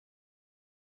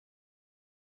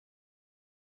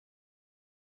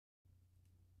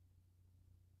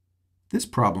This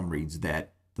problem reads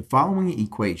that the following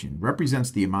equation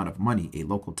represents the amount of money a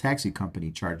local taxi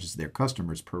company charges their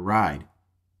customers per ride.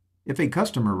 If a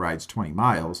customer rides 20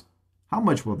 miles, how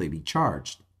much will they be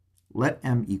charged? Let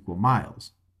M equal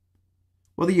miles.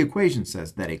 Well, the equation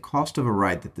says that a cost of a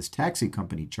ride that this taxi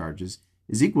company charges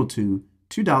is equal to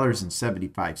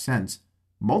 $2.75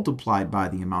 multiplied by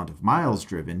the amount of miles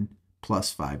driven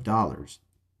plus $5.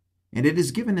 And it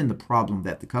is given in the problem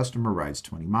that the customer rides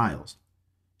 20 miles.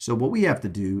 So what we have to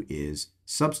do is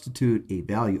substitute a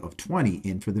value of 20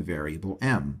 in for the variable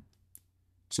m.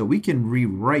 So we can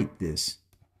rewrite this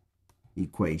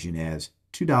equation as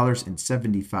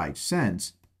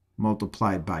 $2.75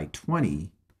 multiplied by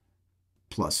 20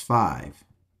 plus 5.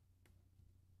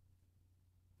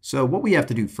 So what we have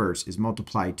to do first is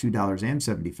multiply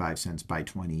 $2.75 by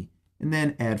 20 and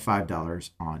then add $5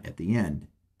 on at the end.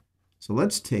 So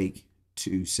let's take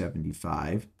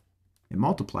 $2.75 and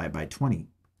multiply it by 20.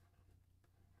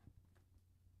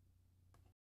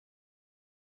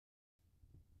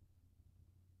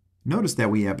 Notice that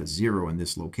we have a 0 in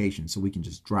this location, so we can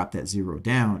just drop that 0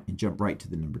 down and jump right to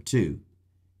the number 2.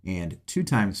 And 2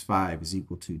 times 5 is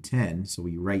equal to 10, so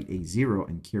we write a 0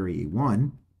 and carry a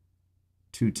 1.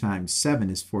 2 times 7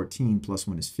 is 14, plus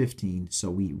 1 is 15, so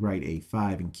we write a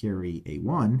 5 and carry a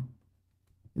 1.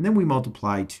 And then we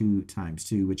multiply 2 times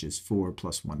 2, which is 4,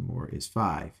 plus 1 more is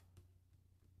 5.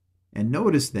 And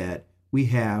notice that we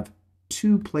have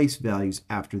 2 place values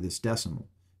after this decimal.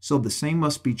 So the same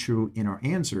must be true in our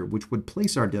answer, which would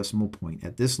place our decimal point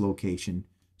at this location.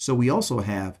 So we also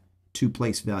have 2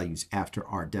 place values after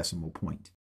our decimal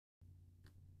point.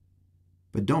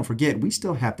 But don't forget, we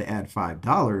still have to add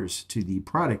 $5 to the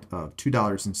product of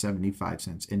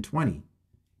 $2.75 and 20.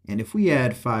 And if we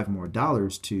add $5 more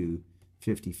to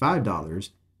 $55,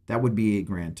 that would be a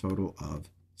grand total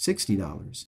of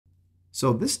 $60.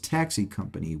 So this taxi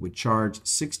company would charge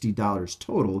 $60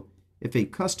 total if a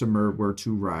customer were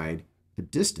to ride a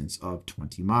distance of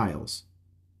 20 miles.